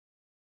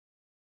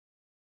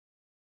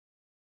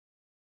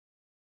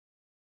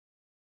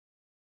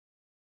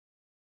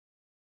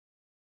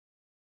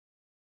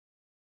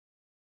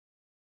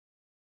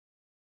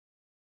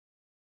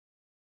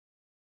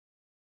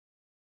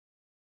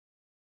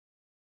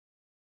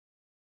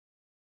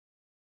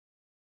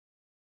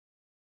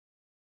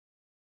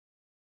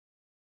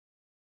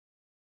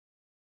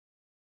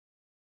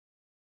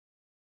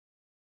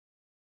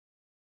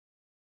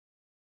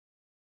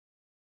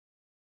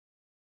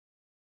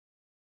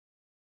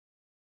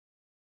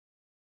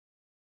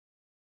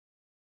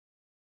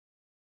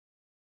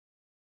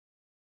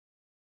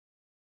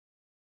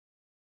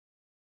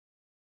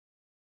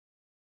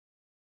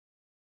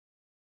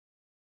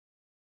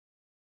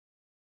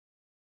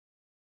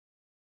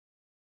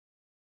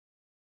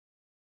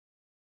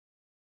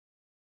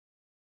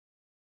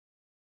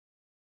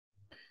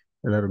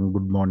எல்லாருக்கும்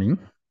good morning.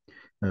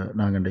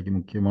 நாங்கள் இன்றைக்கு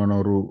முக்கியமான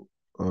ஒரு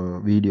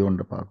வீடியோ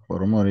ஒன்று பார்க்க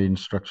போகிறோம். ஒரு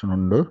இன்ஸ்ட்ரக்ஷன்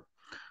உண்டு.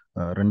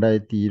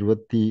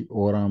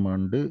 2021ஆம்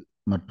ஆண்டு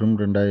மற்றும்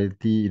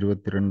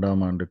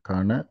 2022ஆம்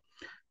ஆண்டுக்கான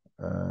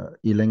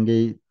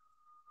இலங்கை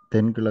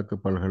தென்கிழக்கு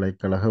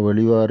பல்கலைக்கழக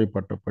வெளிவாரி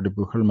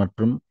பட்டப்படிப்புகள்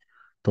மற்றும்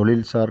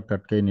தொழில்சார்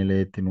கற்கை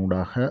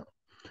நிலையத்தினூடாக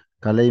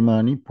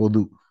கலைமானி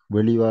பொது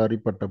வெளிவாரி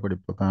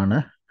பட்டப்படிப்புக்கான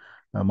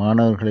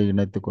மாணவர்களை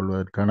இணைத்துக்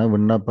கொள்வதற்கான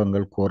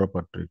விண்ணப்பங்கள்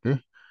கோரப்பட்டிருக்கு.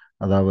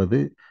 அதாவது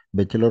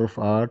bachelor of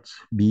arts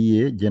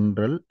BA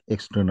general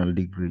external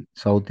degree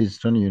south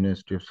eastern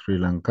university of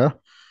Sri Lanka.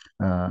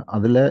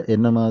 அதில்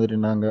என்ன மாதிரி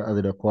நாங்கள்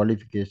அதோட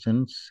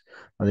குவாலிஃபிகேஷன்ஸ்,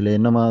 அதில்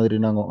என்ன மாதிரி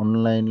நாங்கள்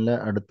ஆன்லைனில்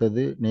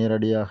அடுத்தது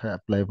நேரடியாக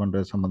அப்ளை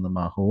பண்ணுறது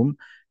சம்மந்தமாகவும்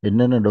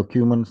என்னென்ன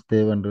டாக்குமெண்ட்ஸ்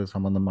தேவைன்றது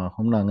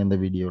சம்மந்தமாகவும் நாங்கள் இந்த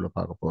வீடியோவில்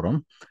பார்க்க போகிறோம்.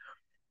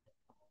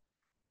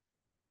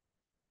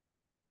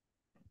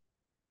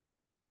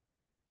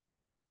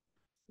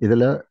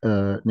 இதில்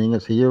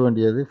நீங்கள் செய்ய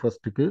வேண்டியது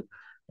ஃபர்ஸ்ட்டுக்கு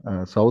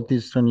south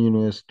eastern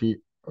university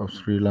of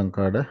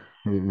ஸ்ரீலங்காவோட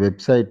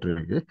website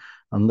இருக்குது.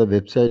 அந்த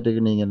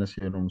வெப்சைட்டுக்கு நீங்கள் என்ன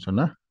செய்யணும்னு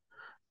சொன்னால்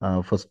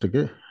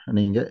ஃபர்ஸ்ட்டுக்கு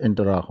நீங்கள்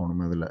என்டர்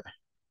ஆகணும்.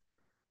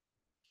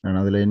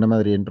 அதில் என்ன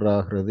மாதிரி என்டர்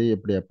ஆகிறது,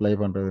 எப்படி அப்ளை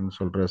பண்ணுறதுன்னு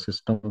சொல்கிற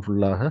சிஸ்டம்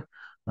ஃபுல்லாக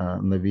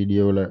இந்த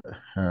வீடியோவில்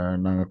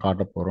நாங்கள்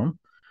காட்ட போகிறோம்.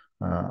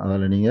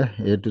 அதில் நீங்கள்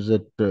A to Z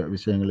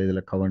விஷயங்களை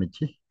இதில்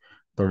கவனித்து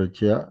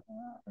தொடர்ச்சியாக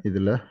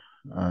இதில்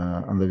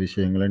அந்த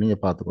விஷயங்களை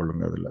நீங்கள்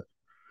பார்த்துக்கொள்ளுங்க.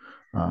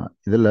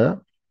 இதில்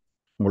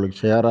உங்களுக்கு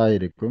ஷேர்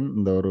ஆகிருக்கும்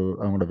இந்த ஒரு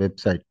அவங்களோட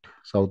website,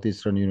 south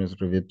eastern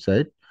university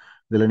website.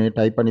 இதில் நீ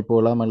டைப் பண்ணி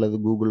போகலாம் அல்லது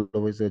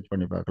கூகுளில் போய் சர்ச்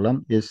பண்ணி பார்க்கலாம்.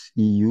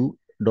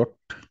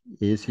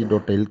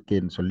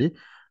 seu.ac.lkன்னு சொல்லி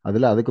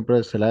அதில் அதுக்கு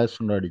பிறகு ஸ்லாஷ்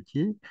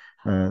அடித்து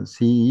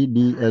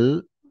CEDL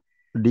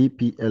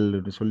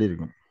DPLன்னு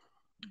சொல்லியிருக்கும்.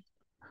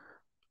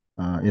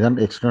 இதான்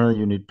எக்ஸ்டர்னல்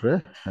யூனிட்ரு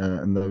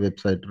இந்த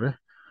வெப்சைட்ரு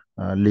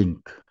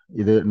லிங்க்.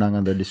 இது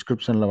நாங்கள் அந்த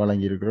டிஸ்கிரிப்ஷனில்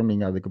வழங்கியிருக்கிறோம்.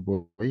 நீங்கள் அதுக்கு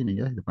போய்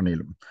நீங்கள் இது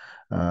பண்ணிடலாம்,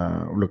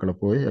 உள்ளுக்குள்ள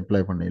போய்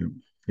அப்ளை பண்ணிடலாம்.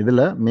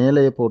 இதில்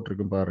மேலேயே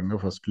போட்டிருக்கும் பாருங்கள்,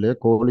 ஃபர்ஸ்ட்லேயே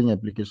கோலிங்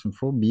application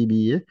for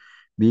BBA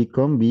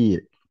BCom BA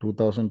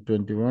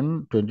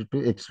 2021-22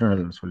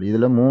 எக்ஸ்டர்னல்னு சொல்லி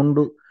இதில்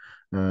 3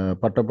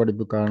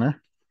 பட்டப்படிப்புக்கான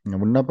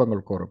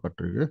விண்ணப்பங்கள்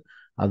கோரப்பட்டிருக்கு.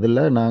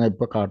 அதில் நாங்கள்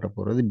இப்போ காட்ட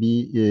போகிறது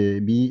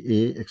BA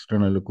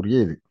எக்ஸ்டர்னலுக்குரிய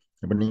இது.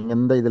 இப்போ நீங்கள்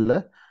இந்த இதில்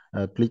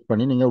கிளிக்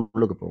பண்ணி நீங்கள்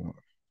உள்ளுக்கு போங்க.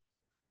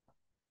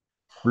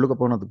 உள்ளுக்கு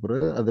போனதுக்கு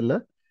பிறகு அதில்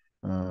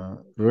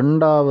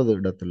ரெண்டாவது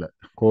இடத்துல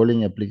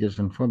கோலிங்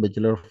அப்ளிகேஷன் ஃபார்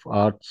பேச்சுலர் ஆஃப்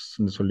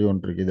ஆர்ட்ஸ்ன்னு சொல்லி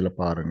ஒன்று இருக்குது. இதில்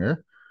பாருங்கள்,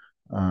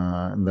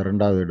 இந்த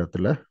ரெண்டாவது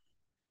இடத்துல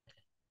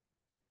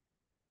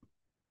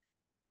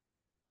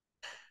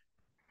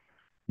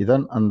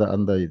இதான் அந்த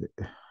அந்த இது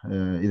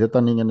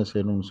இதைத்தான் நீங்கள் என்ன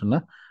செய்யணும்னு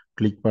சொன்னால்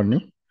கிளிக் பண்ணி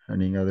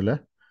நீங்கள் அதில்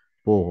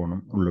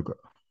போகணும் உள்ளுக்கு.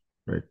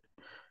 ரைட்,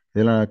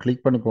 இதில்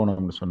கிளிக் பண்ணி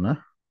போனோம்னு சொன்னால்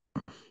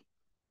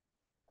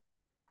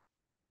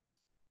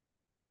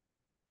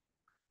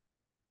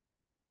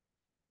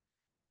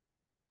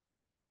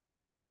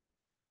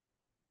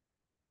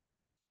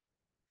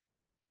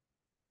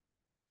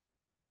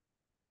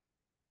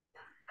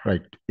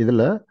ரைட்,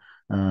 இதில்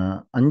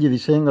 5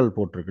 விஷயங்கள்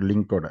போட்டிருக்கு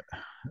லிங்கோட.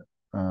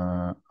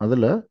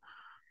 அதில்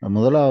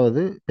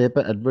முதலாவது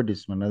பேப்பர்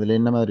அட்வர்டைஸ்மெண்ட், அதில்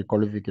என்ன மாதிரி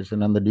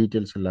குவாலிஃபிகேஷன் அந்த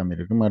டீட்டெயில்ஸ் எல்லாமே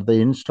இருக்கும். அடுத்த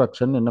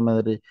இன்ஸ்ட்ரக்ஷன், என்ன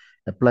மாதிரி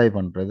அப்ளை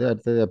பண்ணுறது.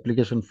 அடுத்தது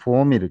அப்ளிகேஷன்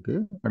ஃபார்ம்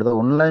இருக்குது. அடுத்தது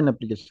ஆன்லைன்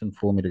அப்ளிகேஷன்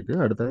ஃபார்ம் இருக்குது.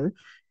 அடுத்தது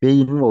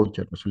பேயின்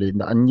வவுச்சர்னு சொல்லி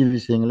இந்த 5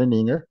 விஷயங்களை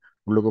நீங்கள்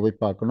உள்ளுக்கு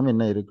போய் பார்க்கணும்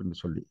என்ன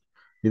இருக்குன்னு சொல்லி.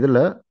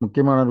 இதில்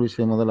முக்கியமான ஒரு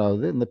விஷயம்,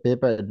 முதலாவது இந்த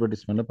பேப்பர்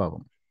அட்வர்டைஸ்மெண்ட்டை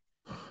பார்க்கணும்.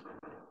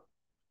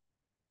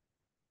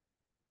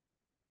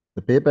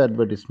 இந்த பேப்பர்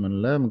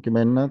அட்வர்டைஸ்மெண்ட்டில்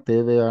முக்கியமாக என்ன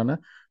தேவையான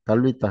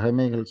கல்வி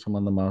தகமைகள்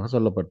சம்பந்தமாக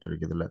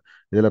சொல்லப்பட்டிருக்கு.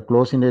 இதில்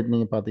க்ளோசிங் டேட்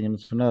நீங்கள்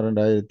பார்த்தீங்கன்னு சொன்னால்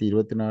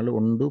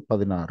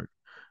 2024/1/16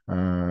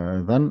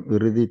 தான்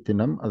இறுதி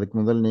தினம். அதுக்கு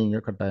முதல்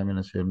நீங்கள் கட்டாயம்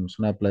என்ன செய்யணும்னு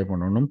சொன்னால் அப்ளை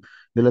பண்ணணும்.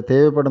 இதில்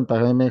தேவைப்படும்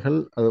தகமைகள்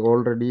அது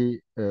ஆல்ரெடி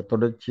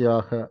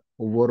தொடர்ச்சியாக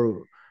ஒவ்வொரு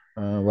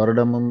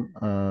வருடமும்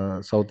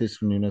சவுத்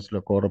ஈஸ்டர்ன்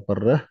யூனிவர்சிட்டியில்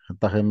கோரப்படுற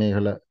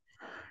தகமைகளை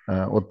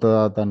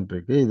ஒத்ததாக தான்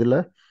இருக்குது. இதில்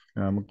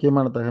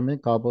முக்கியமான தகமை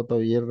காப்போத்த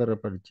உயர்தர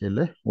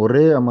பரீட்சையில்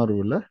ஒரே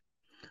அமர்வில்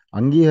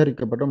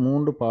அங்கீகரிக்கப்பட்ட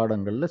 3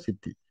 பாடங்களில்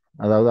சித்தி.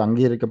 அதாவது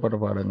அங்கீகரிக்கப்பட்ட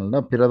பாடங்கள்னா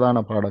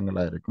பிரதான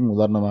பாடங்களாக இருக்கும்.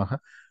 உதாரணமாக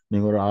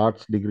நீங்கள் ஒரு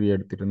ஆர்ட்ஸ் டிகிரி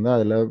எடுத்திருந்தால்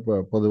அதில்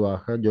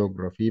பொதுவாக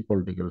ஜியோகிராஃபி,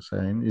 பொலிட்டிக்கல்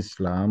சயின்ஸ்,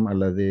 இஸ்லாம்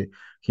அல்லது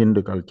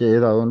ஹிந்து கல்ச்சர்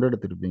ஏதாவது ஒன்று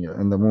எடுத்திருப்பீங்க.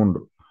 இந்த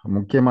 3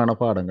 முக்கியமான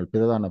பாடங்கள்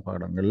பிரதான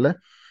பாடங்களில்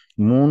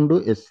 3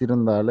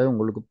 இருந்தாலே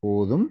உங்களுக்கு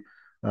போதும்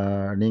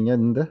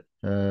நீங்கள் இந்த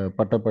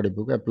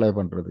பட்டப்படிப்புக்கு அப்ளை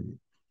பண்ணுறதுக்கு.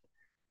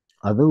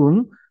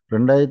 அதுவும்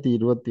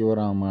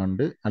 2021ஆம்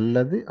ஆண்டு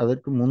அல்லது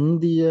அதற்கு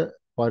முந்தைய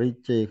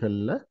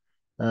பரீட்சைகளில்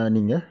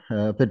நீங்கள்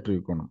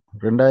பெற்றிருக்கணும்.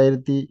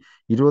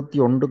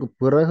 2021க்கு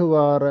பிறகு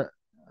வார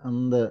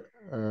அந்த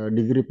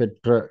டிகிரி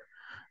பெற்ற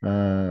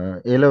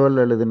ஏலெவல்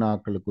எழுதின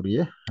ஆக்களுக்குரிய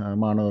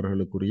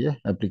மாணவர்களுக்குரிய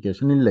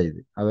அப்ளிகேஷன் இல்லை.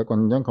 அதை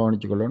கொஞ்சம்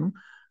கவனித்து கொள்ளணும்.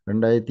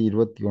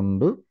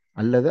 2021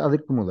 அல்லது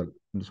அதுக்கு முதல்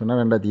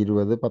சொன்னால்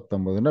 2020,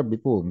 19 அப்படி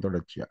போகும்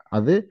தொடர்ச்சியாக.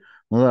 அது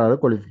முதலாவது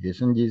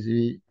குவாலிஃபிகேஷன்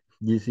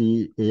ஜிசி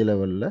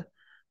ஏலெவலில்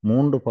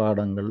 3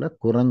 பாடங்களில்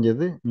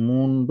குறைஞ்சது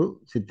 3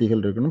 சித்திகள்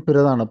இருக்கணும்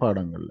பிரதான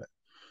பாடங்களில்.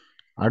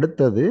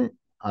 அடுத்தது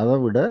அதை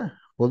விட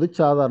பொது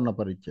சாதாரண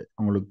பரீட்சை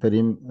உங்களுக்கு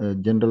தெரியும்,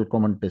 ஜென்ரல்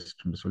காமன்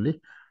டெஸ்ட்னு சொல்லி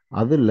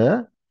அதில்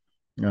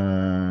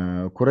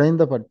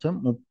குறைந்தபட்சம்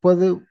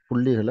 30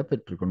 புள்ளிகளை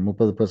பெற்றிருக்கணும்.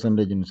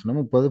 30%ன்னு சொன்னால்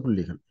 30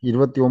 புள்ளிகள்.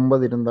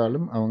 29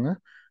 இருந்தாலும் அவங்க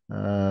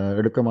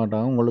எடுக்க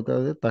மாட்டாங்க, உங்களுக்கு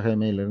அது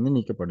தகைமையிலிருந்து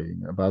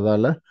நீக்கப்படுவீங்க. அப்போ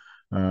அதால்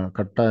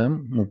கட்டாயம்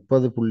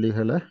 30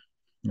 புள்ளிகளை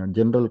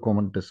ஜென்ரல்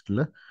காமன்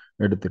டெஸ்ட்டில்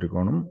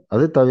எடுத்திருக்கணும்.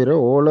 அது தவிர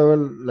ஓ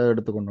லெவலில்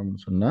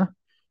எடுத்துக்கொண்டோம்னு சொன்னால்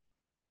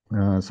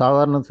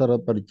சாதாரண தர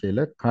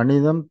பரீட்சையில்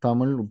கணிதம்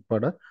தமிழ்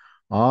உட்பட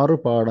 6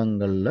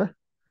 பாடங்களில்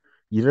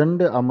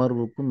 2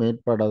 அமர்வுக்கும்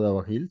மேற்படாத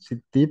வகையில்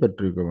சித்தி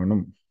பெற்றிருக்க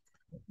வேணும்.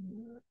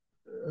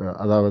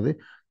 அதாவது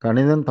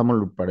கணிதம் தமிழ்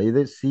உட்பட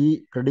இது சி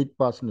கிரெடிட்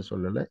பாஸ்ன்னு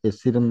சொல்லலை,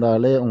 எஸ்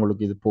இருந்தாலே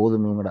உங்களுக்கு இது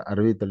போதும் உங்களோட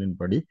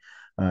அறிவித்தலின்படி.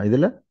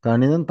 இதில்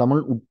கணிதம்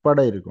தமிழ்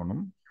உட்பட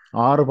இருக்கணும்,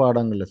 6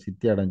 பாடங்களில்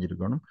சித்தி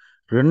அடைஞ்சிருக்கணும்,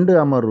 2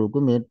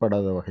 அமர்வுக்கும்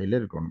மேற்படாத வகையில்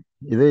இருக்கணும்.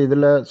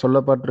 இதில்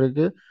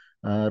சொல்லப்பட்டிருக்கு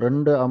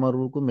 2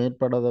 அமர்வுக்கும்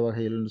மேற்படாத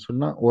வகையில்னு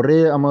சொன்னால் ஒரே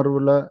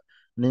அமர்வில்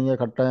நீங்கள்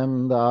கட்டாயம்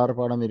இந்த 6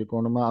 பாடம்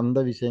இருக்கணுமா, அந்த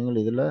விஷயங்கள்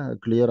இதில்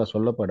கிளியராக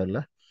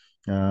சொல்லப்படலை.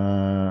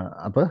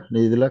 அப்போ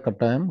இதில்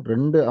கட்டாயம்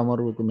 2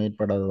 அமர்வுக்கு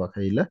மேற்படாத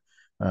வகையில்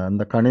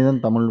இந்த கணிதம்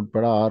தமிழ்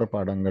உட்பட 6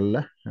 பாடங்களில்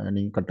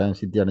நீங்கள் கட்டாயம்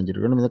சித்தி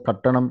அடைஞ்சிருக்கணும். இது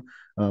கட்டணம்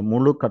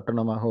முழு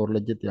கட்டணமாக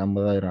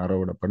 1,50,000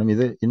 அறவிடப்படும்.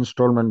 இது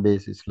இன்ஸ்டால்மெண்ட்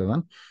பேசிஸில்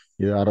தான்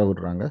இது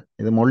அறவிடுறாங்க.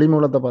 இது மொழி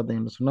மூலத்தை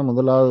பார்த்தீங்கன்னு சொன்னால்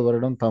முதலாவது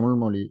வருடம் தமிழ்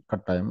மொழி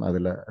கட்டாயம்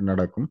அதில்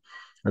நடக்கும்.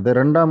 அது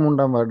 2ஆம்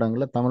 3ஆம்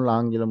வருடங்களில் தமிழ்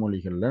ஆங்கில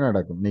மொழிகளில்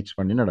நடக்கும், மிக்ஸ்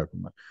பண்ணி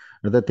நடக்கும்.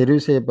 அடுத்த தெரிவு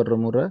செய்யப்படுற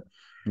முறை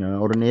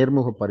ஒரு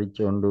நேர்முக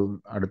பரீட்சை ஒன்று,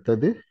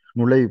 அடுத்தது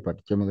நுழைவு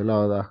பரீட்சை,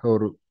 முதலாவதாக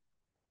ஒரு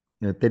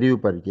தெரிவு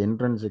பரீட்சை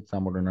என்ட்ரன்ஸ்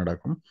எக்ஸாம் ஒன்று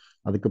நடக்கும்.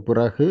 அதுக்கு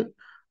பிறகு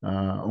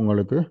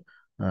உங்களுக்கு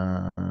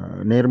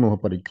நேர்முக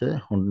பரீட்சை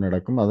ஒன்று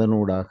நடக்கும்.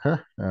 அதனூடாக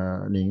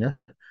நீங்கள்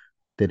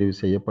தெரிவு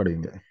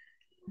செய்யப்படுவீங்க.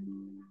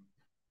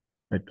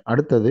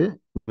 அடுத்தது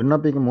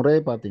விண்ணப்பிக்கும்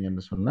முறையை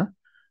பார்த்தீங்கன்னு சொன்னால்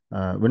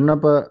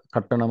விண்ணப்ப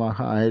கட்டணமாக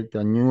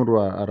 1,500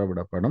 ரூபா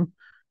அறவிடப்படும்.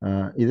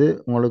 இது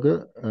உங்களுக்கு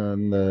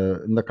இந்த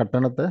இந்த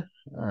கட்டணத்தை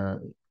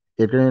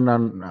ஏற்கனவே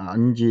நான்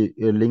 5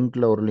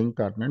 லிங்க்ல ஒரு லிங்க்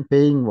காட்டினேன்,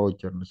 பேயிங்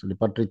வவுச்சர்னு சொல்லி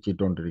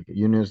பற்றுச்சீட்டு ஒன்று இருக்கு,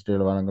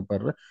 யூனிவர்சிட்டியில்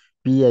வழங்கப்படுற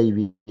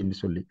பிஐவின்னு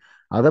சொல்லி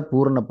அதை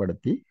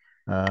பூரணப்படுத்தி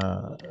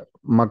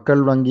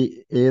மக்கள் வங்கி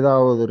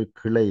ஏதாவது ஒரு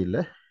கிளையில்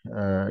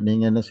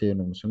நீங்கள் என்ன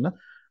செய்யணும்னு சொன்னால்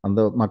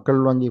அந்த மக்கள்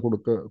வங்கி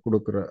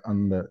கொடுக்குற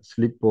அந்த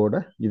ஸ்லிப்போட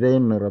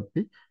இதையும்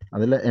நிரப்பி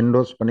அதில்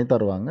என்டோஸ் பண்ணி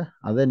தருவாங்க.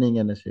 அதை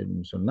நீங்கள் என்ன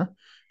செய்யணும்னு சொன்னால்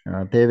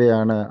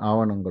தேவையான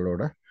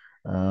ஆவணங்களோட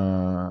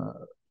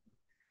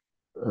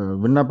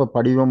விண்ணப்ப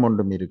படிவம்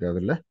ஒன்றும் இருக்கு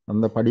அதில்,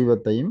 அந்த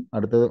படிவத்தையும்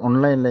அடுத்தது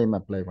ஆன்லைன்லையும்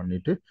அப்ளை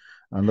பண்ணிட்டு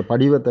அந்த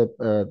படிவத்தை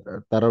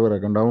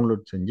தரவிறக்கம்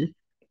டவுன்லோட் செஞ்சு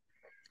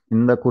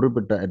இந்த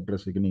குறிப்பிட்ட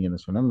அட்ரஸுக்கு நீங்கள் என்ன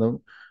சொன்னால் இந்த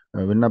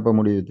விண்ணப்ப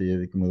முடிவு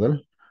தேதிக்கு முதல்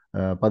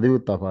பதிவு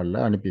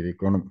தபாலில் அனுப்பி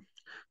வைக்கணும்.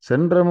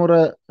 சென்ற முறை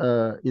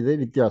இது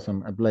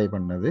வித்தியாசம் அப்ளை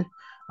பண்ணது.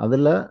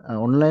 அதில்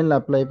ஆன்லைனில்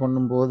அப்ளை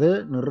பண்ணும்போது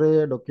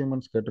நிறைய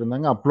டாக்குமெண்ட்ஸ்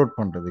கேட்டிருந்தாங்க அப்லோட்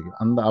பண்ணுறதுக்கு.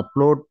 அந்த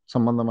அப்லோட்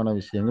சம்பந்தமான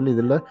விஷயங்கள்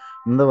இதில்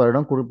இந்த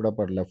வருடம்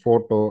குறிப்பிடப்படல.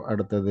 ஃபோட்டோ,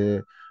 அடுத்தது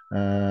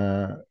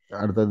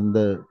இந்த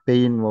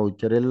பெயின்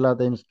வவுச்சர்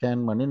எல்லாத்தையும்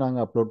ஸ்கேன் பண்ணி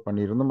நாங்கள் அப்லோட்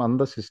பண்ணியிருந்தோம்.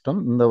 அந்த சிஸ்டம்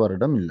இந்த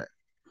வருடம் இல்லை.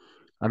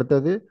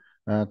 அடுத்தது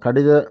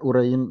கடித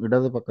உரையின்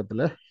இடது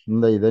பக்கத்தில்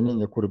இந்த இதை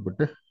நீங்கள்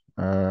குறிப்பிட்டு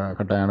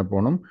கட்டாயம்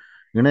அனுப்பணும்.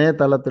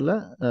 இணையதளத்தில்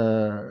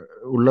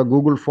உள்ள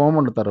கூகுள் ஃபார்ம்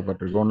ஒன்று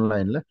தரப்பட்டிருக்கு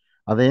ஆன்லைனில்,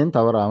 அதையும்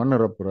தவறாமல்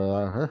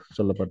நிரப்புறதாக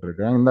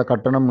சொல்லப்பட்டிருக்கிறாங்க. இந்த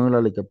கட்டணம்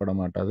மீளளிக்கப்பட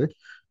மாட்டாது.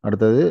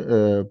 அடுத்தது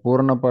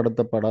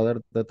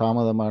பூரணப்படுத்தப்படாத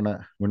தாமதமான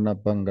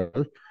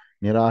விண்ணப்பங்கள்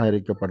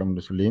நிராகரிக்கப்படும்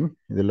சொல்லியும்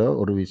இதில்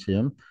ஒரு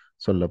விஷயம்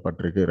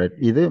சொல்லப்பட்டிருக்கு. ரைட்,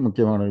 இது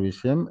முக்கியமான ஒரு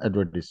விஷயம்,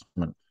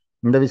 அட்வர்டைஸ்மெண்ட்.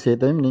 இந்த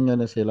விஷயத்தையும் நீங்கள்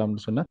என்ன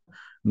செய்யலாம்னு சொன்னால்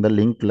இந்த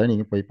லிங்க்ல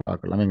நீங்கள் போய்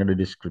பார்க்கலாம் எங்களோட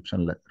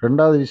டிஸ்கிரிப்ஷனில்.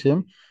 ரெண்டாவது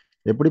விஷயம்,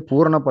 எப்படி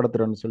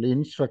பூரணப்படுத்துறேன்னு சொல்லி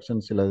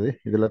இன்ஸ்ட்ரக்ஷன்ஸ் சிலது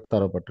இதில்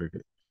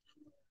தரப்பட்டிருக்கு.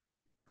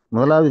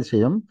 முதலாவது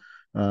விஷயம்,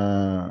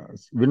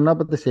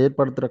 விண்ணப்பத்தை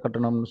செயற்படுத்துகிற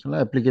கட்டணம்னு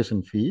சொன்னால்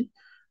அப்ளிகேஷன் ஃபீ,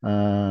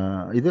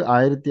 இது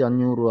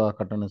 1,500 ரூபா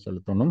கட்டணம்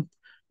செலுத்தணும்.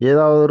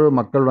 ஏதாவது ஒரு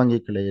மக்கள் வங்கி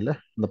கிளையில்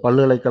இந்த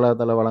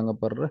பல்கலைக்கழகத்தில்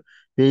வழங்கப்படுற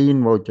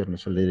பேயின் வவுச்சர்னு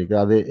சொல்லியிருக்கு,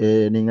 அது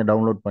நீங்கள்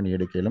டவுன்லோட் பண்ணி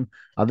எடுக்கலாம்.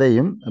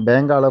 அதையும்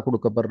பேங்கால்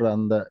கொடுக்கப்படுற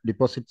அந்த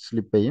டிபாசிட்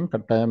ஸ்லிப்பையும்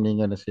கட்டாயம்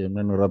நீங்கள் என்ன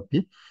செய்யணும், நிரப்பி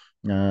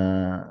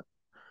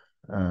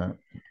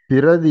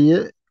பிரதிய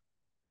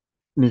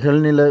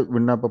நிகழ்நிலை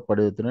விண்ணப்ப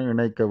படிவத்துடன்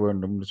இணைக்க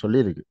வேண்டும்னு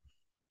சொல்லியிருக்கு.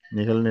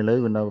 நிகழ்நிலை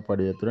விண்ணப்ப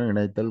படிவத்துடன்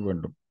இணைத்தல்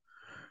வேண்டும்.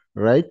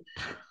 ரைட்,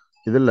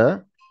 இதில்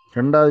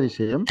ரெண்டாவது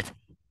விஷயம்,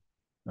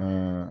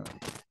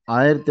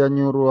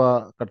 1,500 ரூபா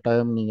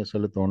கட்டாயம் நீங்கள்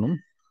செலுத்தணும்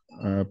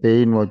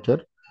பேயின்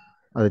வவுச்சர்.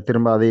 அது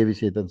திரும்ப அதே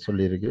விஷயத்தை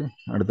சொல்லியிருக்கு.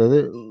 அடுத்தது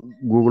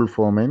கூகுள்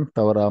ஃபார்மையும்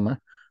தவறாமல்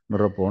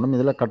நிரப்பணும்.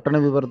 இதில் கட்டண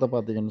விவரத்தை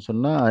பார்த்தீங்கன்னு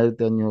சொன்னால்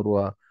 1,500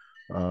 ரூபா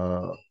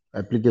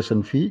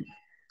அப்ளிகேஷன் ஃபீ.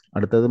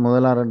 அடுத்தது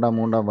முதலாம் 2ஆம்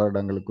 3ஆம்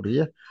வருடங்களுக்குரிய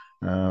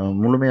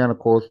முழுமையான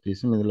கோர்ஸ்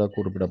ஃபீஸும் இதில்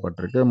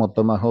குறிப்பிடப்பட்டிருக்கு.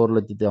 மொத்தமாக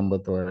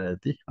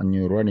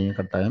 1,51,500 ரூபா நீங்கள்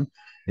கட்டாயம்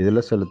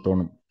இதில்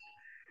செலுத்தணும்.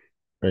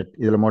 ரைட்,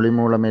 இதில் மொழி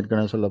மூலம்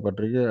ஏற்கனவே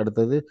சொல்லப்பட்டிருக்கு.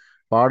 அடுத்தது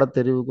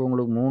பாடத்தெரிவுக்கு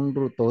உங்களுக்கு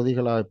 3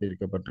 தொகுதிகளாக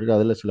பிரிக்கப்பட்டிருக்கு.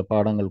 அதில் சில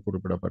பாடங்கள்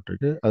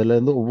குறிப்பிடப்பட்டிருக்கு.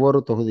 அதுலேருந்து ஒவ்வொரு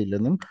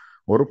தொகுதியிலேருந்தும்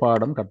ஒரு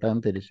பாடம்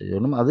கட்டாயம் தெரிவு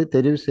செய்யணும். அது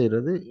தெரிவு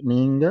செய்கிறது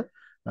நீங்கள்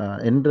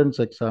என்ட்ரன்ஸ்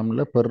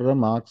எக்ஸாமில் பெற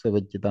மார்க்ஸை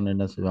வச்சு தான்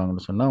என்ன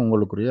செய்வாங்கன்னு சொன்னால்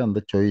உங்களுக்குரிய அந்த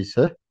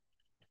சாய்ஸை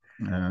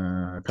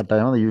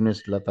கட்டாயம் அந்த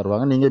யூனிவர்சிட்டியில்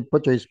தருவாங்க. நீங்கள் இப்போ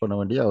சாய்ஸ் பண்ண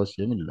வேண்டிய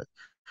அவசியம் இல்லை.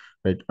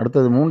 ரைட்.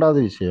 அடுத்தது மூன்றாவது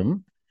விஷயம்,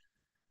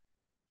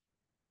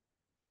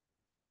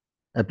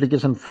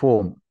 அப்ளிகேஷன்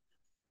ஃபார்ம்.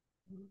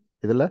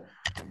 இதில்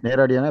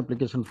நேரடியான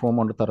அப்ளிகேஷன் ஃபார்ம்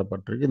ஒன்று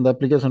தரப்பட்டிருக்கு. இந்த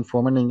அப்ளிகேஷன்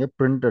ஃபார்மை நீங்கள்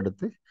பிரிண்ட்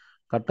எடுத்து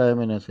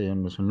கட்டாயம் என்ன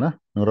செய்யணும்னு சொன்னால்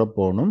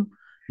நிரப்பணும்.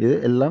 இது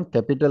எல்லாம்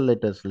கேபிட்டல்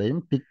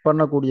லெட்டர்ஸ்லையும் டிக்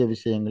பண்ணக்கூடிய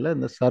விஷயங்களை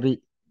இந்த சரி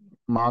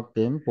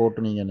மார்க்கையும் போட்டு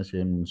நீங்கள் என்ன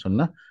செய்யணும்னு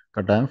சொன்னால்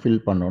கட்டாயம்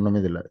ஃபில் பண்ணணும்.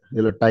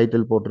 இதில்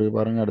டைட்டில் போட்டிருக்கு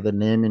பாருங்கள். அடுத்த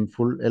நேம் இன்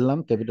ஃபுல்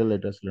எல்லாம் capital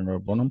லெட்டர்ஸில்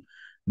நிரப்பணும்.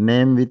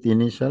 Name with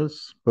initials,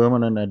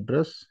 permanent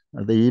address,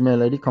 அந்த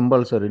இமெயில் ஐடி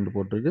கம்பல்சரின்னு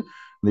போட்டிருக்கு.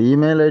 இந்த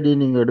இமெயில் ஐடி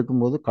நீங்கள்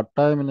எடுக்கும்போது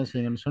கட்டாயம் என்ன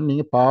செய்யணும்னு சொன்னால்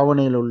நீங்கள்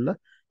பாவனையில் உள்ள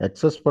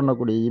அக்சஸ்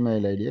பண்ணக்கூடிய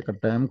இமெயில் ஐடியை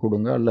கட்டாயம்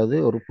கொடுங்க, அல்லது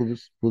ஒரு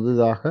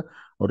புதுதாக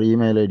ஒரு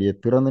இமெயில் ஐடியை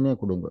திறந்துனே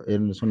கொடுங்க.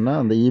 என்று சொன்னால்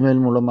அந்த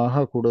இமெயில்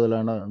மூலமாக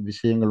கூடுதலான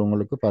விஷயங்கள்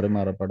உங்களுக்கு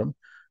பரிமாறப்படும்.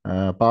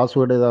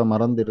 பாஸ்வேர்டு ஏதாவது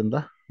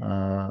மறந்திருந்தால்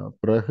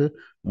பிறகு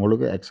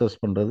உங்களுக்கு அக்சஸ்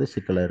பண்ணுறது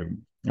சிக்கலாக இருக்கும்.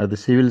 அது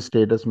civil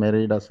status,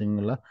 Merida,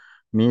 சிங்களா,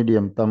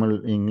 medium Tamil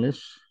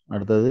English.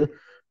 அடுத்தது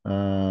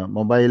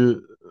மொபைல்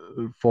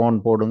ஃபோன்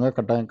போடுங்க,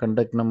 கட்டாயம்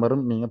கண்டெக்ட்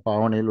நம்பரும் நீங்கள்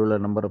பாவனையில் உள்ள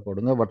நம்பரை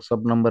போடுங்க.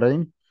 வாட்ஸ்அப்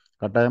நம்பரையும்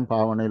கட்டாயம்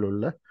பாவனையில்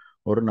உள்ள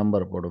ஒரு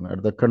நம்பர் போடுங்க.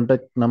 அடுத்த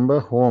கண்டெக்ட்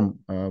நம்பர் ஹோம்,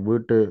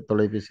 வீட்டு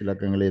தொலைபேசி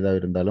இலக்கங்கள்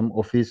ஏதாவது இருந்தாலும்,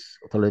 ஆஃபீஸ்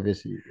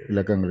தொலைபேசி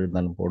இலக்கங்கள்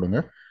இருந்தாலும் போடுங்க.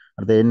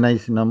 அடுத்த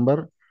என்ஐசி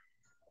நம்பர்,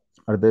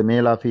 அடுத்து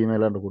மேலா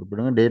ஃபீமேலான்னு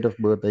குறிப்பிடுங்க. டேட்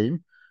ஆஃப் பர்த்தையும்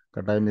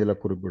கட்டாயம்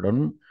இதில்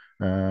குறிப்பிடணும்.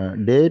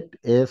 Date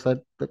ace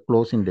at the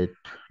closing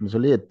டேட்னு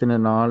சொல்லி எத்தனை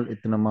நாள்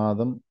எத்தனை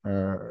மாதம்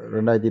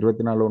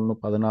 2024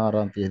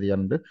 1/16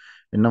 அன்று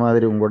என்ன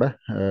மாதிரி உங்களோட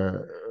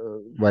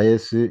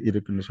வயசு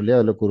இருக்குன்னு சொல்லி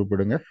அதில்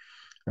குறிப்பிடுங்க.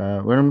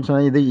 வேணும்னு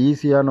சொன்னால் இது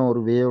ஈஸியான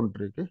ஒரு வே ஒன்று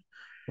இருக்குது.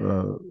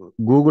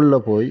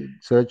 கூகுளில் போய்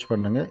சர்ச்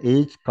பண்ணுங்க,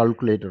 ஏஜ்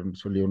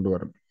கால்குலேட்டர்னு சொல்லி கொண்டு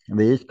வரும்.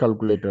 அந்த ஏஜ்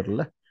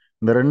கால்குலேட்டரில்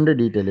இந்த ரெண்டு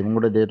டீட்டெயிலும்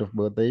உங்களோட டேட் ஆஃப்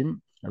பர்த்தையும்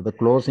அந்த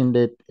க்ளோசிங்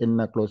டேட்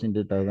என்ன க்ளோசிங்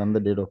டேட் ஆகுது அந்த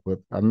டேட் ஆஃப்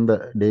பர்த் அந்த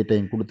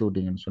டேட்டையும் கொடுத்து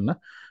விட்டீங்கன்னு சொன்னால்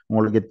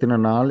உங்களுக்கு எத்தனை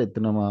நாள்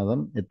எத்தனை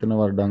மாதம் எத்தனை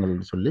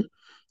வருடங்கள்னு சொல்லி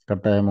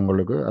கட்டாயம்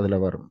உங்களுக்கு அதில்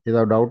வரும்.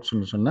 ஏதாவது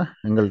டவுட்ஸ்ன்னு சொன்னால்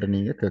எங்கள்கிட்ட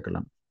நீங்கள்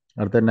கேட்கலாம்.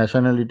 அடுத்த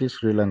நேஷனாலிட்டி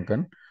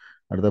ஸ்ரீலங்கன்.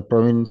 அடுத்த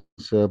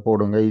ப்ரொவின்ஸ்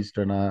போடுங்க,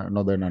 ஈஸ்டர்னா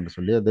நொதர்னான்னு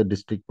சொல்லி அதை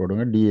டிஸ்ட்ரிக்ட்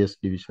போடுங்க. டிஎஸ்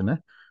டிவிஷனை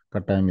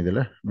கட்டாயம்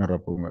இதில்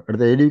நிரப்புங்க.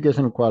 அடுத்த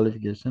எஜுகேஷன்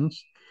குவாலிஃபிகேஷன்ஸ்,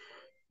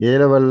 ஏ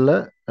லெவலில்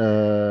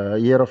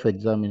year of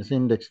examination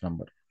index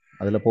number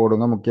அதில்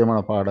போடுங்க. முக்கியமான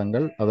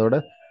பாடங்கள் அதோட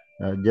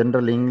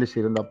ஜென்ரல் இங்கிலீஷ்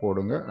இருந்தால்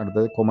போடுங்க.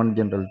 அடுத்தது காமன்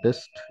ஜென்ரல்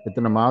டெஸ்ட்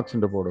எத்தனை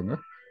மார்க்ஸ்ன்னு போடுங்க.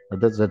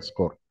 அடுத்தது செட்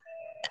ஸ்கோர்.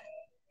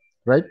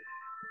 ரைட்.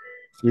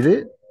 இது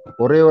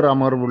ஒரே ஒரு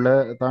அமர்வுல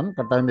தான்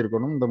கட்டாயம்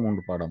இருக்கணும் இந்த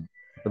 3 பாடம்.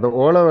 இந்த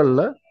ஓ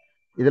லெவலில்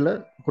இதில்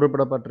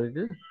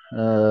குறிப்பிடப்பட்டிருக்கு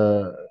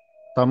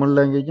தமிழ்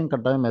லாங்குவேஜும்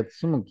கட்டாயம்,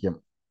 மேத்ஸும் முக்கியம்,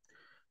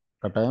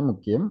 கட்டாயம்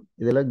முக்கியம்.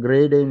 இதில்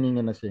கிரேடையும்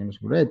நீங்கள் என்ன செய்யணும்னு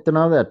சொல்லுங்கள்,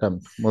 எத்தனாவது அட்டம்,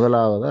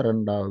 முதலாவதா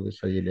ரெண்டாவது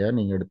செயலியா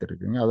நீங்கள்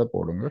எடுத்துருக்கீங்க அதை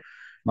போடுங்க.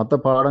 மற்ற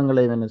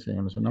பாடங்களை என்ன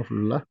செய்யணும்னு சொன்னால்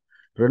ஃபுல்லாக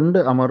 2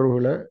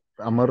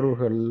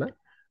 அமர்வுகளில்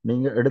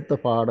நீங்கள் எடுத்த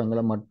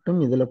பாடங்களை மட்டும்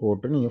இதில்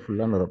போட்டு நீங்கள்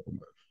ஃபுல்லாக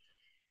நிரப்புங்க.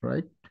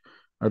 ரைட்.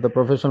 அடுத்த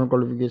ப்ரொஃபஷனல்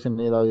குவாலிஃபிகேஷன்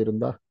ஏதாவது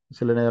இருந்தால்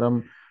சில நேரம்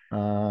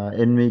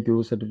என்விக்யூ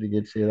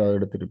சர்டிஃபிகேட்ஸ் ஏதாவது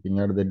எடுத்திருப்பீங்க.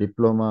 அடுத்த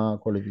டிப்ளமா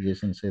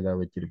குவாலிஃபிகேஷன்ஸ்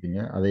ஏதாவது வச்சுருப்பீங்க,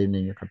 அதையும்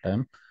நீங்கள்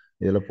கட்டாயம்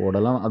இதில்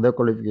போடலாம். அதர்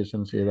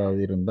குவாலிஃபிகேஷன்ஸ் ஏதாவது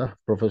இருந்தால்,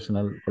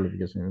 ப்ரொஃபஷனல்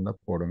குவாலிஃபிகேஷன் இருந்தால்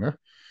போடுங்க.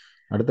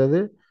 அடுத்தது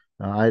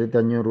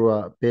 1500 ரூபா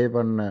பே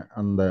பண்ண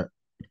அந்த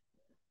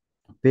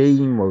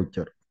பேயிங்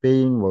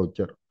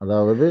வவுச்சர்,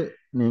 அதாவது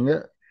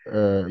நீங்கள்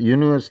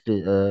யூனிவர்சிட்டி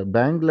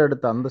பேங்க்ல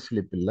எடுத்த அந்த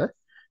ஸ்லிப் இல்லை,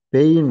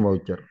 பேயிங்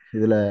வவுச்சர்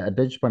இதில்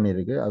அட்டாச்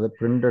பண்ணியிருக்கு. அதை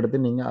பிரிண்ட் எடுத்து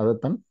நீங்கள்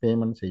அதைத்தான்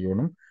பேமெண்ட்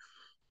செய்யணும்.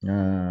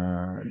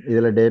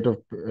 இதில் டேட்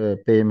ஆஃப்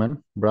பேமெண்ட்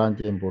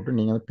பிரான்ச்சையும் போட்டு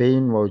நீங்கள் அந்த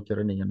பேயிங்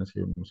வவுச்சரை நீங்கள் என்ன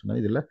செய்யணும்னு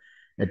சொன்னால் இதில்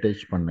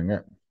அட்டாச் பண்ணுங்க.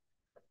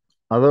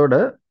 அதோட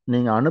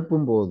நீங்கள்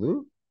அனுப்பும்போது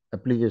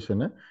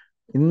அப்ளிகேஷனை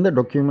இந்த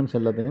டாக்குமெண்ட்ஸ்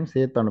எல்லாத்தையும்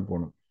சேர்த்து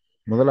அனுப்பணும்.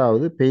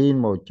 முதலாவது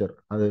பேயிங் வவுச்சர்,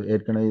 அது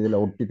ஏற்கனவே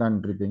இதில் ஒட்டி தான்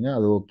இருப்பீங்க,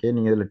 அது ஓகே,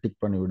 நீங்கள் இதில்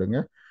டிக் பண்ணி விடுங்க.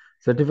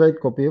 Certified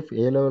copy of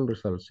A level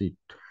result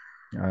sheet,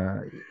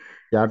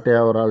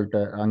 யார்கிட்டையா ஒரு ஆள்கிட்ட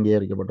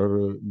அங்கீகரிக்கப்பட்ட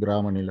ஒரு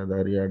கிராம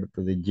நிலதாரி,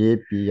 அடுத்தது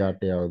ஜேபி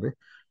யார்ட்டையாவது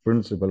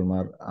பிரின்சிபல்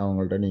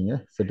அவங்கள்ட்ட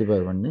நீங்கள் சர்டிஃபை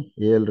பண்ணி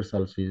ஏஎல்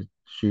ரிசல்ட்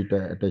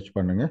ஷீட்டை அட்டாச்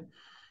பண்ணுங்கள்.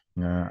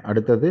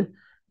 அடுத்தது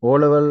ஓ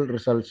லெவல்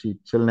ரிசல்ட்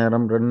ஷீட், சில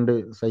நேரம் 2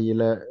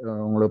 சைடில்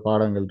உங்களுக்கு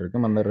பாடங்கள்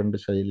இருக்கும், அந்த 2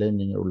 சைட்லேயும்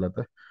நீங்கள்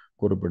உள்ளதை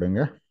குறிப்பிடுங்க.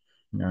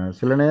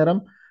 சில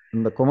நேரம்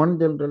இந்த காமன்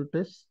ஜெனரல்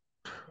டெஸ்ட்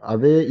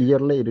அதே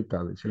இயரில்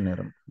இருக்காது, சில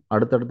நேரம்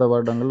அடுத்தடுத்த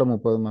வருடங்களில்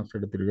 30 மார்க்ஸ்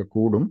எடுத்திருக்க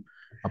கூடும்.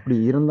 அப்படி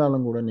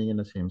இருந்தாலும் கூட நீங்கள்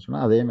என்ன செய்யணும்னு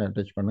சொன்னால் அதையும்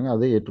அட்டாச் பண்ணுங்கள்,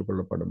 அதே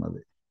ஏற்றுக்கொள்ளப்படும். அது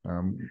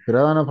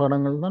பிரதான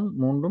பாடங்கள் தான்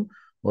 3ம்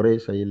ஒரே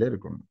சைடில்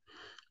இருக்கணும்.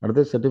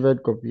 அடுத்து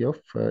சர்டிஃபைட் காப்பி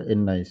ஆஃப்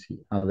என்ஐசி,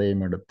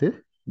 அதையும் எடுத்து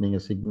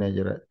நீங்கள்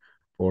சிக்னேச்சரை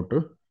போட்டு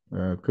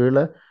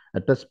கீழே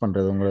அட்டஸ்ட்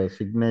பண்ணுறது, உங்களை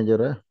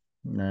சிக்னேச்சரை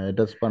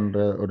அட்டஸ்ட் பண்ணுற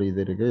ஒரு இது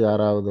இருக்குது.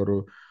 யாராவது ஒரு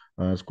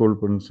school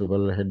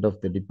principal, head of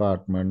the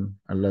department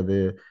அல்லது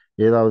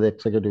ஏதாவது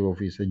எக்ஸிக்யூட்டிவ்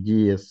ஆஃபீஸர்,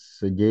 ஜிஎஸ்,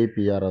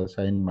 ஜேபி யாராவது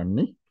சைன்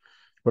பண்ணி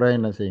அப்புறம்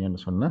என்ன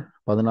செய்யுங்கன்னு சொன்னால்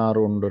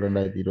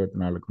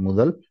 16/1/2024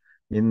 முதல்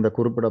இந்த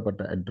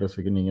குறிப்பிடப்பட்ட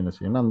அட்ரஸுக்கு நீங்கள் என்ன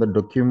செய்யணும், அந்த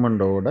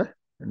டாக்குமெண்டோட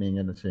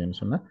நீங்கள் என்ன செய்யணும்னு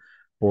சொன்னால்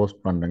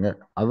போஸ்ட் பண்ணுங்க.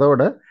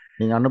 அதோட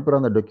நீங்கள் அனுப்புகிற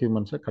அந்த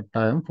டாக்குமெண்ட்ஸை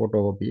கட்டாயம் ஃபோட்டோ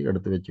காப்பி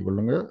எடுத்து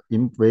வச்சுக்கொள்ளுங்க.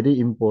 Very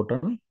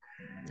important.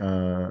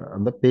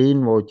 அந்த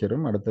பெயின்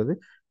வவுச்சரும் அடுத்தது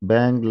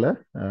பேங்கில்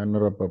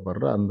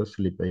நிரப்பப்படுற அந்த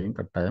ஸ்லிப்பையும்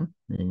கட்டாயம்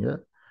நீங்கள்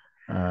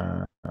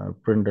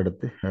பிரிண்ட்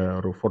எடுத்து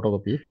ஒரு ஃபோட்டோ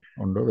காப்பி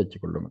கொண்டு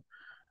வச்சுக்கொள்ளுங்க.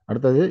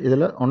 அடுத்தது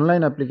இதில்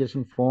ஆன்லைன்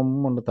அப்ளிகேஷன்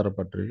ஃபார்மும் ஒன்று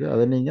தரப்பட்டிருக்கு.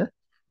 அதை நீங்கள்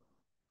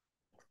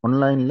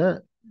ஆன்லைனில்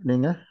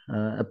நீங்கள்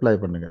அப்ளை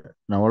பண்ணுங்கள்.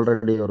 நான்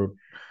ஆல்ரெடி ஒரு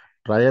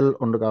ட்ரையல்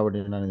ஒன்றுக்காக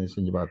வேண்டி நான் இதை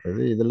செஞ்சு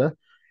பார்த்தது. இதில்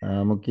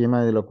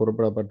முக்கியமாக இதில்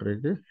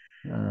குறிப்பிடப்பட்டிருக்கு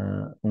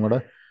உங்களோட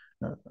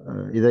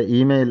இதை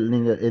இமெயில்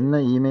நீங்கள் என்ன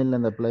இமெயிலில்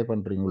இருந்து அப்ளை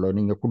பண்ணுறீங்களோ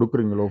நீங்கள்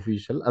கொடுக்குறீங்களோ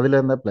ஒஃபீஷியல்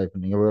அதுலேருந்து அப்ளை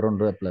பண்ணீங்க, வேற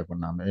ஒன்று அப்ளை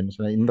பண்ணாமல். என்ன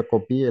சொன்னால் இந்த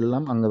காப்பி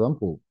எல்லாம் அங்கே தான்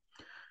போகும்.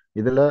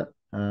 இதில்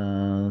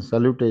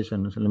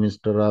சல்யூட்டேஷன்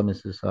மிஸ்டரா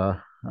மிஸ்ஸஸா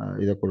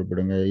இதை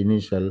குறிப்பிடுங்க.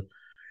 இனிஷியல்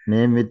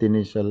நேம் வித்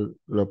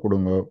இனிஷியலில்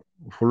கொடுங்க.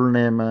 ஃபுல்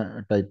நேமை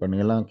டைப்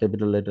பண்ணுங்க. எல்லாம்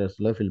கேபிட்டல்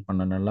லெட்டர்ஸில் ஃபில்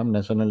பண்ணணும். எல்லாம்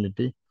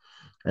நேஷனாலிட்டி,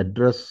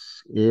 அட்ரஸ்,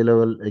 ஏ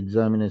லெவல்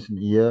எக்ஸாமினேஷன்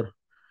இயர்,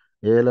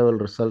 ஏ லெவல்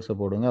ரிசல்ட்ஸை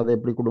போடுங்க. அதை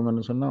எப்படி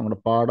கொடுங்கன்னு சொன்னால்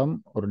அவங்களோட பாடம்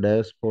ஒரு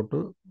டேஷ் போட்டு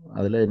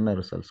அதில் என்ன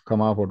ரிசல்ட்ஸ்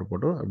கமா போட்டு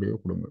போட்டு அப்படியே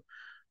கொடுங்க.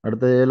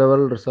 அடுத்த ஏ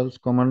லெவல் ரிசல்ட்ஸ்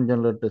காமன்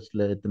ஜெனரல்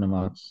டெஸ்ட்டில் எத்தனை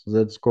மார்க்ஸ்,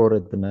 ஜெட் ஸ்கோர்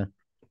எத்தனை,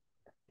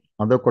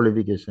 other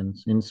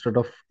qualifications instead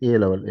of A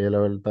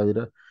level தவிர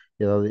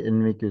ஏதாவது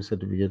என்விக்யூ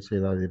சர்டிஃபிகேட்ஸ்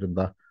ஏதாவது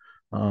இருந்தால்.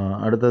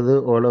 அடுத்தது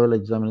ஓ லெவல்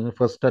எக்ஸாமினேஷன்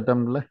ஃபர்ஸ்ட்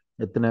அட்டம்ப்டில்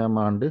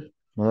எத்தனையாம் ஆண்டு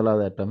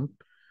முதலாவது அட்டம்,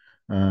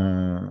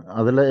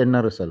 அதில்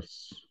என்ன ரிசல்ட்ஸ்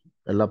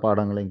எல்லா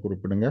பாடங்களையும்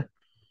குறிப்பிடுங்க.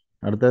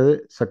 அடுத்தது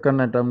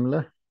செகண்ட் அட்டம்ப்டில்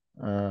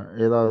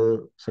ஏதாவது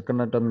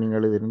செகண்ட் அட்டம் நீங்கள்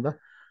எழுதியிருந்தால்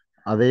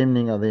அதையும்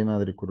நீங்கள் அதே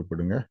மாதிரி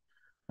குறிப்பிடுங்க.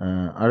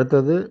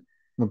 அடுத்தது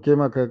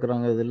முக்கியமாக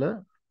கேட்குறாங்க இதில்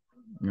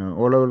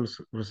ஓ லெவல்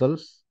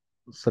ரிசல்ட்ஸ்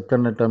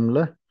செகண்ட்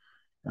அட்டம்ப்டில்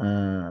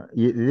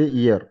இது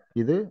இயர்,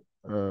 இது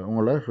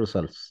உங்களோட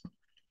ரிசல்ட்ஸ்.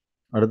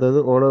 அடுத்தது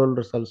ஓ லெவல்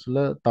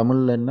ரிசல்ட்ஸில்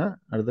தமிழில் என்ன,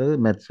 அடுத்தது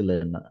மேத்ஸில்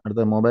என்ன,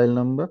 அடுத்தது mobile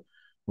number,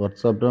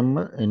 WhatsApp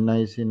number,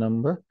 NIC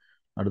number,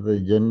 அடுத்தது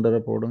ஜெண்டரை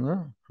போடுங்க,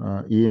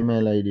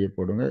 இமெயில் ஐடியை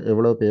போடுங்க,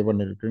 எவ்வளோ பே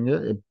பண்ணியிருக்கீங்க,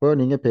 எப்போ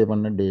நீங்கள் பே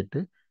பண்ண டேட்டு,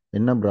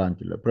 என்ன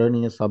பிரான்ச்சில். அப்புறம்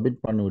நீங்கள் சப்மிட்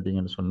பண்ணி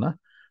விட்டீங்கன்னு சொன்னால்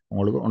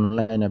உங்களுக்கு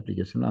ஆன்லைன்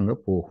அப்ளிகேஷன் அங்கே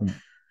போகும்.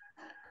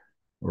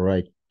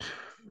 ரைட்.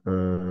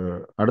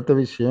 அடுத்த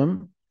விஷயம்,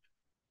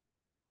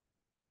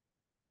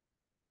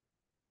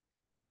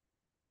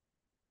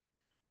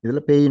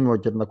 இதில் பேயின்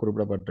வவுச்சர் தான்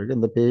குறிப்பிடப்பட்டிருக்கு.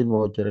 இந்த பேயின்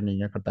வவுச்சரை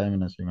நீங்கள் கட்டாயம்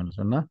என்ன செய்யணும்னு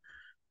சொன்னால்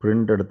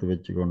பிரிண்ட் எடுத்து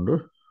வச்சுக்கொண்டு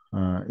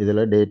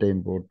இதில் டே டைம்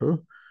போட்டு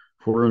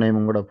ஃபுல் நேம்,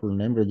 கூட ஃபுல்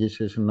நேம்,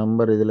 ரெஜிஸ்ட்ரேஷன்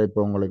நம்பர் இதில்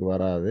இப்போ உங்களுக்கு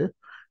வராது.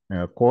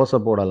 கோர்ஸை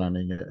போடலாம்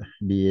நீங்கள்,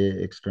 பிஏ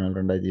எக்ஸ்டர்னல்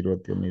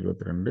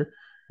 2021-22.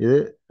 இது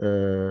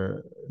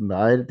இந்த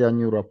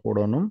 1500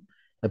 போடணும்.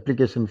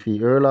 அப்ளிகேஷன் ஃபீ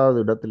 7வது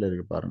இடத்துல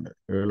இருக்கு பாருங்கள்,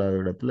 7வது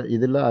இடத்துல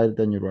இதில்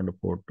 1500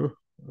 போட்டு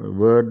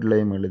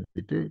வேர்ட்லேயும்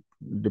எழுதிட்டு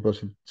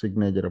டிபாசிட்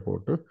சிக்னேச்சரை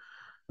போட்டு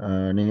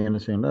நீங்கள் என்ன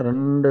செய்யணும்னா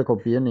 2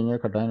 காப்பியை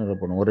நீங்கள் கட்டாயம்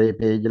நிரப்பணும். ஒரே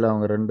பேஜில்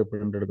அவங்க 2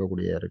 பிரிண்ட்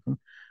எடுக்கக்கூடிய இருக்கும்.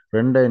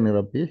 2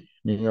 நிரப்பி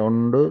நீங்கள்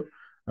ஒன்று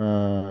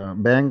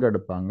பேங்க்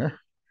எடுப்பாங்க,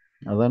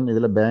 அதான்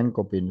இதில் பேங்க்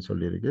காப்பின்னு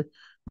சொல்லியிருக்கு.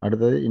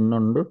 அடுத்தது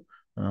இன்னொன்று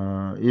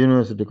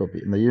யூனிவர்சிட்டி காப்பி.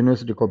 இந்த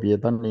யூனிவர்சிட்டி காப்பியை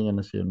தான் நீங்கள்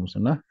என்ன செய்யணும்னு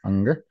சொன்னால்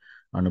அங்கே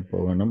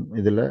அனுப்ப வேணும்.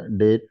 இதில்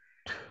டேட்,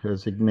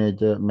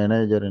 சிக்னேச்சர்,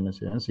 மேனேஜர் என்ன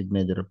செய்யணும்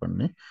சிக்னேச்சரை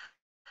பண்ணி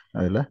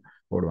அதில்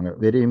போடுவாங்க.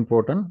 Very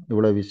important.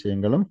 இவ்வளோ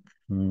விஷயங்களும்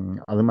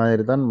அது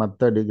மாதிரி தான்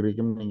மற்ற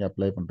டிகிரிக்கும் நீங்கள்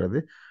அப்ளை பண்ணுறது.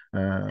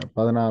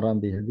 16ஆம்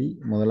தேதி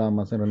 1ஆம்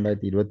மாதம்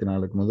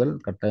 2024 முதல்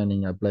கட்டாயம்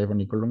நீங்கள் அப்ளை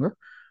பண்ணிக்கொள்ளுங்க.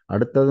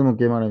 அடுத்தது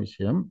முக்கியமான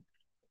விஷயம்,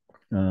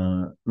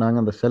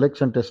 நாங்கள் அந்த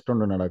செலெக்ஷன் டெஸ்ட்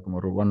ஒன்று நடக்கும்,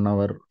 ஒரு 1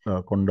 hour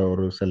கொண்ட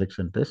ஒரு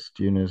செலெக்ஷன் டெஸ்ட்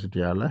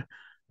யூனிவர்சிட்டியால்.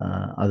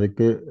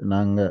 அதுக்கு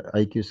நாங்கள்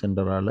ஐக்யூ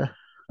சென்டரால்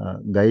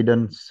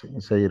கைடன்ஸ்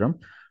செய்கிறோம்.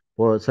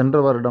 சென்ற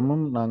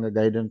வருடமும் நாங்கள்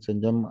கைடன்ஸ்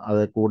செஞ்சோம்.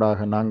 அதை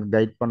கூடாக நாங்கள்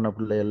கைட் பண்ண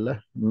பிள்ளைகளில்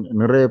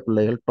நிறைய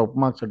பிள்ளைகள் டாப்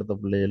மார்க்ஸ் எடுத்த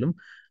பிள்ளைகளும்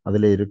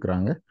அதில்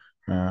இருக்கிறாங்க.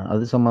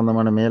 அது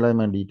சம்பந்தமான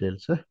மேலாண்மை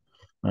டீட்டெயில்ஸை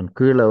நான்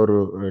கீழே ஒரு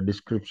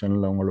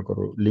டிஸ்கிரிப்ஷனில் உங்களுக்கு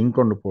ஒரு லிங்க்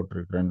ஒன்று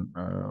போட்டிருக்கிறேன்,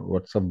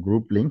 வாட்ஸ்அப்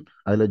குரூப் லிங்க்.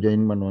 அதில்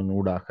ஜாயின் பண்ணுவதன்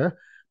ஊடாக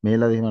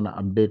மேலதிகமான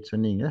அப்டேட்ஸை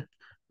நீங்கள்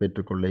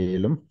பெற்றுக்கொள்ள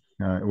இயலும்.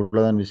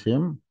 இவ்வளோதான்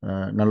விஷயம்.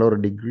 நல்ல ஒரு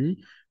டிகிரி,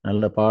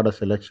 நல்ல பாட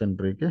செலெக்ஷன்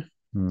இருக்குது.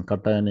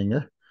 கட்டாயம்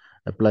நீங்கள்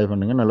அப்ளை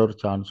பண்ணுங்கள். நல்ல ஒரு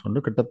சான்ஸ்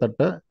உண்டு.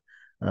 கிட்டத்தட்ட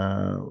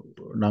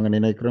நாங்கள்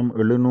நினைக்கிறோம்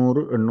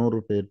 700-800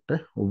 பேர்கிட்ட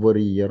ஒவ்வொரு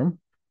இயரும்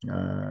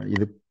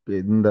இது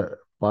இந்த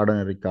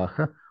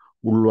பாடநெறிக்காக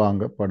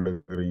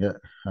உள்வாங்கப்படுகிறீங்க.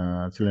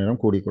 சில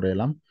நேரம் கூடி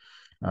குறையலாம்,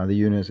 அது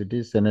யூனிவர்சிட்டி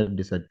செனட்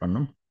டிசைட்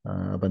பண்ணும்.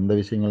 அப்போ இந்த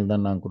விஷயங்கள்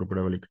தான் நான் குறிப்பிட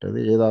வலிக்கிட்டது.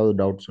 ஏதாவது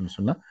டவுட்ஸ்ன்னு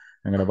சொன்னால்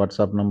எங்களோட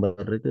வாட்ஸ்அப்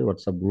நம்பர் இருக்குது,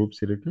 வாட்ஸ்அப்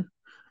குரூப்ஸ் இருக்குது.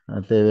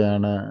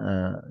 தேவையான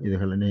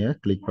இதுகளை நீங்கள்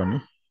கிளிக் பண்ணி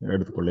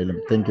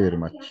எடுத்துக்கொள்ளலாம். Thank you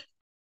very much.